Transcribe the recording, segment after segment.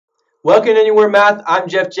Welcome to Anywhere Math. I'm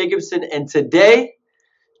Jeff Jacobson, and today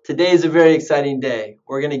is a very exciting day.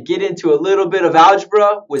 We're going to get into a little bit of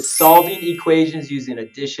algebra with solving equations using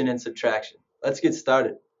addition and subtraction. Let's get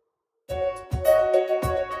started.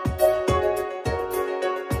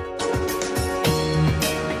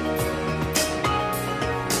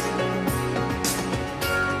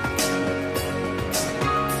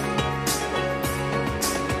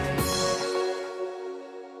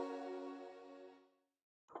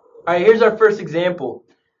 All right, here's our first example.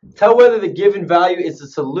 Tell whether the given value is the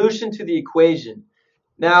solution to the equation.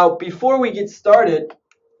 Now, before we get started,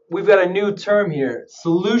 we've got a new term here,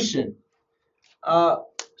 solution. So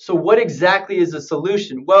what exactly is a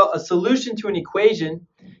solution? Well, a solution to an equation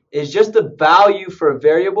is just a value for a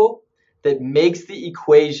variable that makes the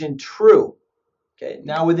equation true. Okay.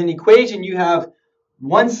 Now, with an equation, you have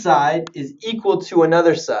one side is equal to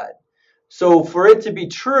another side. So for it to be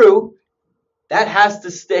true, that has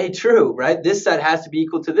to stay true, right? This side has to be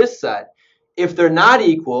equal to this side. If they're not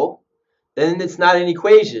equal, then it's not an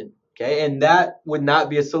equation, okay? And that would not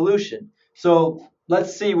be a solution. So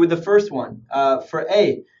let's see with the first one. For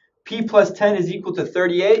A, P plus 10 is equal to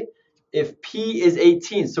 38 if P is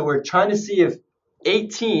 18. So we're trying to see if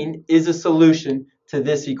 18 is a solution to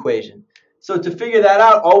this equation. So to figure that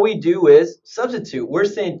out, all we do is substitute. We're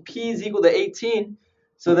saying P is equal to 18,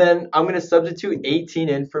 so then I'm going to substitute 18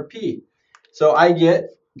 in for P. So I get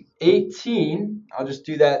 18, I'll just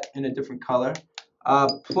do that in a different color,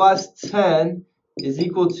 plus 10 is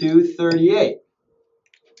equal to 38.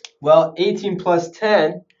 Well, 18 plus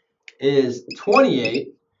 10 is 28,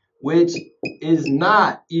 which is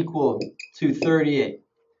not equal to 38.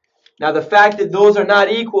 Now, the fact that those are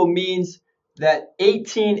not equal means that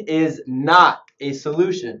 18 is not a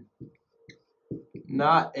solution.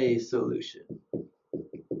 Not a solution.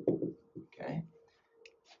 Okay.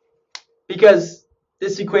 Because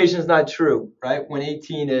this equation is not true, right? When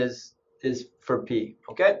 18 is for P,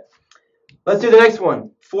 okay? Let's do the next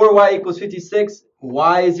one. 4y equals 56,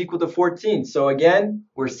 y is equal to 14. So again,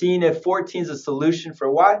 we're seeing if 14 is a solution for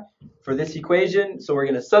y, for this equation. So we're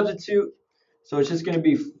going to substitute. So it's just going to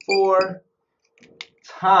be 4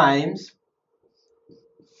 times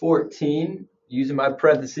 14, using my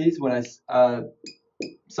parentheses when I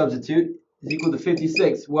substitute, is equal to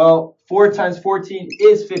 56. Well, 4 times 14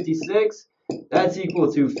 is 56. That's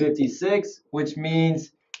equal to 56, which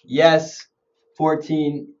means, yes,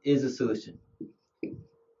 14 is a solution.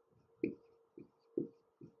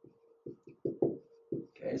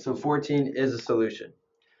 Okay, so 14 is a solution.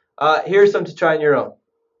 Here's some to try on your own.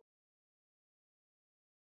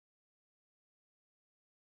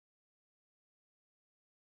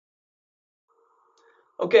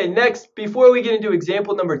 Okay, next, before we get into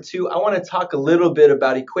example number 2, I want to talk a little bit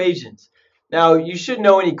about equations. Now, you should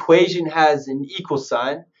know an equation has an equal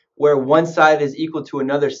sign, where one side is equal to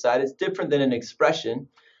another side. It's different than an expression.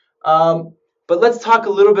 But let's talk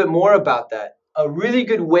a little bit more about that. A really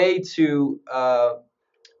good way to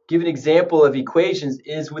give an example of equations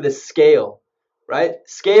is with a scale, right?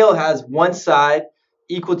 Scale has one side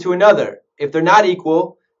equal to another. If they're not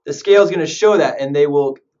equal, the scale is going to show that, and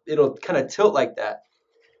it'll kind of tilt like that.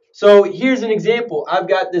 So here's an example. I've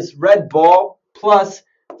got this red ball plus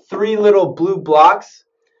 3 little blue blocks.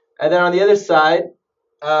 And then on the other side,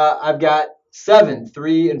 I've got 7.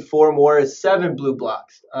 3 and 4 more is 7 blue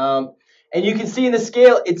blocks. And you can see in the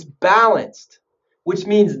scale, it's balanced, which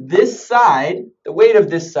means this side, the weight of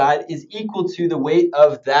this side, is equal to the weight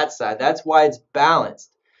of that side. That's why it's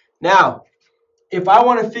balanced. Now, if I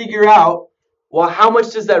want to figure out, well, how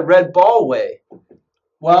much does that red ball weigh?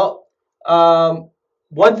 Well,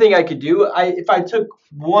 one thing I could do, if I took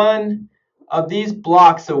one of these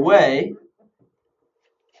blocks away,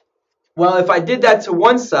 well, if I did that to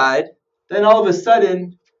one side, then all of a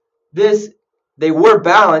sudden, they were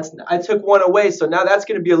balanced. I took one away, so now that's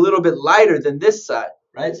going to be a little bit lighter than this side,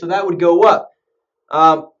 right? So that would go up.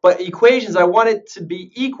 But equations, I want it to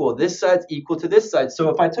be equal. This side's equal to this side. So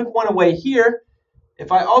if I took one away here,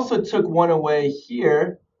 if I also took one away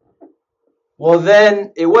here, well,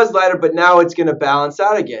 then it was lighter, but now it's going to balance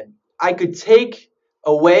out again. I could take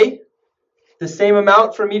away the same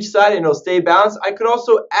amount from each side and it'll stay balanced. I could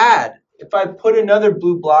also add. If I put another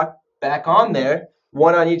blue block back on there,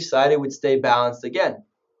 one on each side, it would stay balanced again.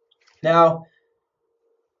 Now,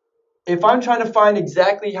 if I'm trying to find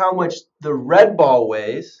exactly how much the red ball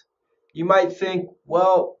weighs, you might think,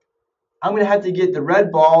 well, I'm going to have to get the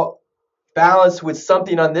red ball balanced with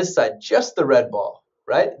something on this side, just the red ball,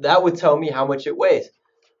 right? That would tell me how much it weighs.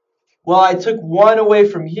 Well, I took one away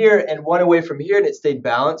from here and one away from here, and it stayed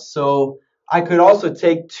balanced. So I could also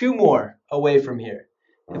take 2 more away from here.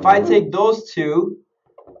 If I take those 2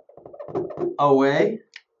 away.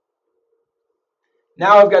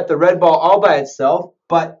 Now I've got the red ball all by itself,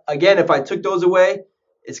 but again, if I took those away,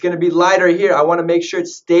 it's going to be lighter here. I want to make sure it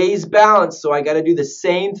stays balanced, so I got to do the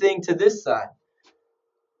same thing to this side.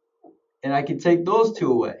 And I can take those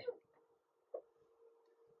two away.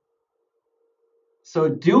 So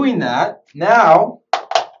doing that, now,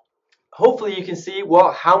 hopefully you can see,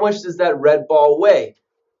 well, how much does that red ball weigh?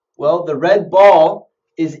 Well, the red ball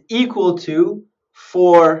is equal to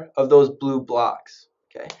 4 of those blue blocks.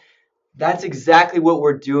 Okay, that's exactly what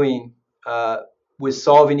we're doing with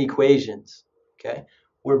solving equations. Okay,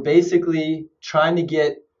 we're basically trying to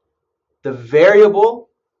get the variable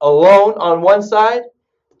alone on one side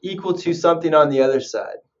equal to something on the other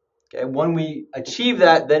side. Okay, when we achieve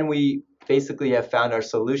that, then we basically have found our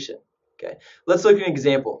solution. Okay, let's look at an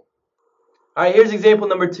example. All right, here's example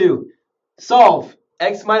number 2. Solve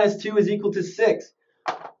x minus 2 is equal to 6.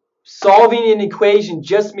 Solving an equation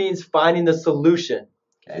just means finding the solution.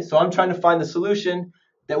 Okay, so I'm trying to find the solution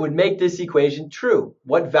that would make this equation true.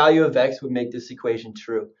 What value of x would make this equation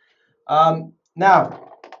true?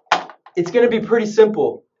 Now, it's going to be pretty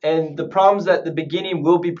simple, and the problems at the beginning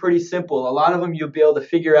will be pretty simple. A lot of them you'll be able to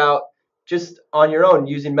figure out just on your own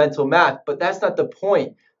using mental math, but that's not the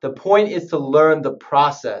point. The point is to learn the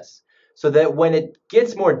process so that when it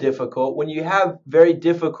gets more difficult, when you have very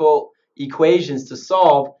difficult equations to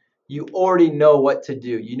solve, you already know what to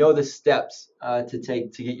do. You know the steps to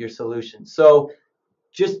take to get your solution. So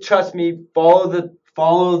just trust me, follow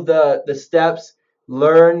the steps,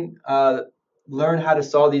 learn how to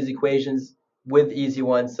solve these equations with easy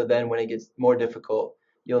ones, so then when it gets more difficult,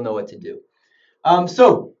 you'll know what to do.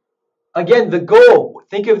 So again, the goal,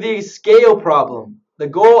 think of the scale problem. The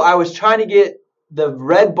goal, I was trying to get the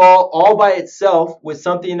red ball all by itself with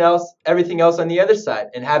something else, everything else on the other side,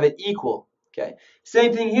 and have it equal. Okay,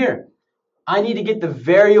 same thing here. I need to get the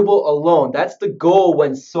variable alone. That's the goal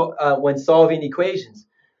when solving equations.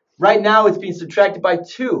 Right now, it's being subtracted by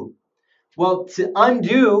 2. Well, to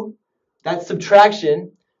undo that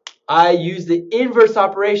subtraction, I use the inverse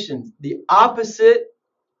operation. The opposite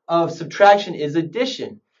of subtraction is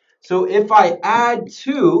addition. So if I add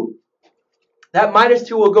 2, that minus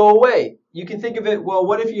 2 will go away. You can think of it, well,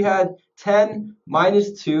 what if you had 10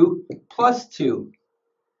 minus 2 plus 2?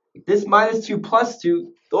 This minus 2 plus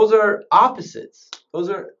 2, those are opposites. Those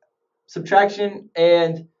are subtraction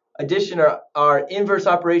and addition are inverse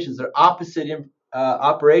operations. They're opposite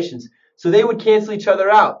operations. So they would cancel each other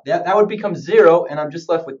out. That would become 0, and I'm just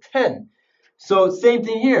left with 10. So same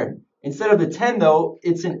thing here. Instead of the 10, though,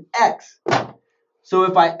 it's an x. So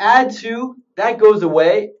if I add 2, that goes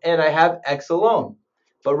away, and I have x alone.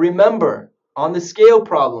 But remember, on the scale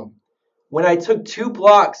problem, when I took 2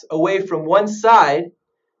 blocks away from one side,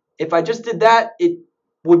 if I just did that, it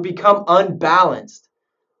would become unbalanced.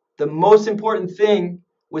 The most important thing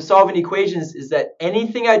with solving equations is that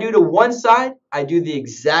anything I do to one side, I do the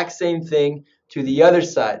exact same thing to the other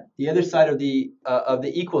side of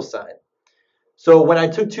the equal sign. So when I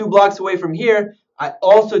took 2 blocks away from here, I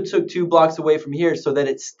also took 2 blocks away from here so that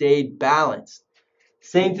it stayed balanced.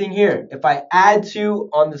 Same thing here. If I add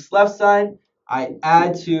 2 on this left side, I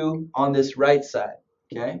add 2 on this right side.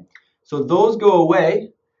 Okay? So those go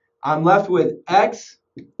away. I'm left with x,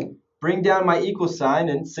 bring down my equal sign,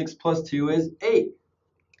 and 6 plus 2 is 8.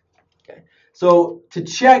 Okay. So to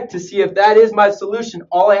check to see if that is my solution,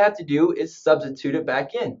 all I have to do is substitute it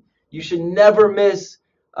back in. You should never miss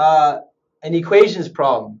an equations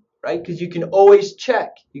problem, right? Because you can always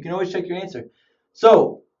check. You can always check your answer.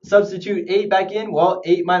 So substitute 8 back in. Well,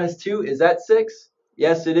 8 minus 2, is that 6?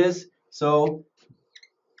 Yes, it is. So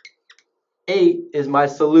 8 is my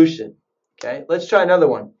solution. Okay, let's try another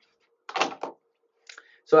one.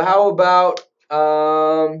 So how about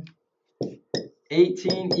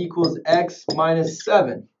 18 equals x minus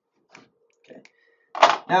 7? Okay.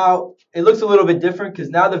 Now, it looks a little bit different because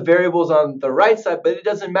now the variable is on the right side, but it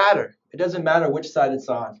doesn't matter. It doesn't matter which side it's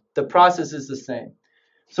on. The process is the same.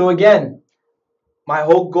 So again, my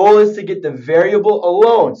whole goal is to get the variable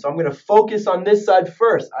alone. So I'm going to focus on this side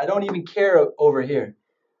first. I don't even care over here.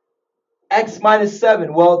 X minus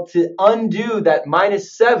 7. Well, to undo that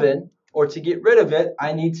minus 7, or to get rid of it,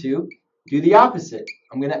 I need to do the opposite.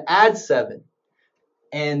 I'm going to add 7.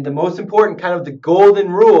 And the most important, kind of the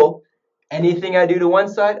golden rule, anything I do to one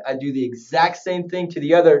side, I do the exact same thing to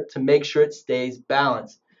the other to make sure it stays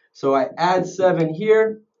balanced. So I add 7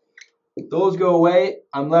 here. Those go away.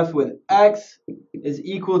 I'm left with x is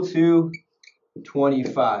equal to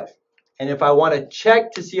 25. And if I want to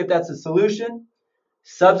check to see if that's a solution,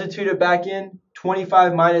 substitute it back in.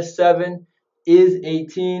 25 minus 7 is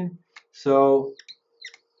 18. So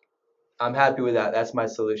I'm happy with that. That's my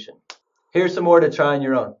solution. Here's some more to try on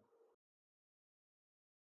your own.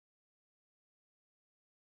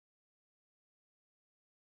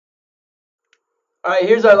 All right,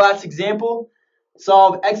 here's our last example.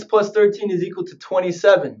 Solve x plus 13 is equal to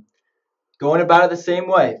 27. Going about it the same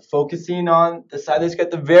way, focusing on the side that's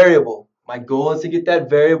got the variable. My goal is to get that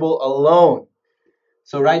variable alone.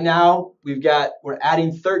 So right now we're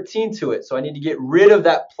adding 13 to it. So I need to get rid of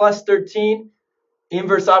that plus 13.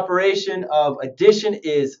 Inverse operation of addition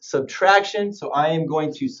is subtraction. So I am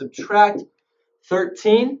going to subtract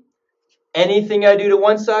 13. Anything I do to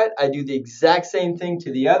one side, I do the exact same thing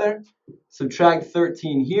to the other. Subtract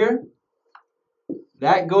 13 here.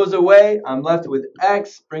 That goes away. I'm left with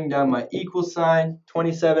x. Bring down my equal sign.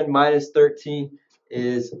 27 minus 13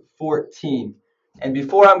 is 14. And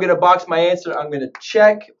before I'm going to box my answer, I'm going to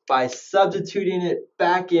check by substituting it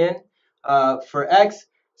back in for x.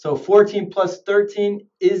 So 14 plus 13,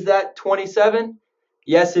 is that 27?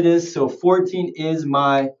 Yes, it is. So 14 is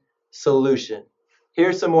my solution.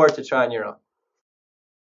 Here's some more to try on your own.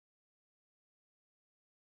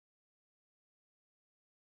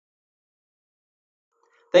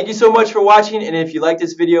 Thank you so much for watching, and if you like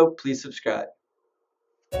this video, please subscribe.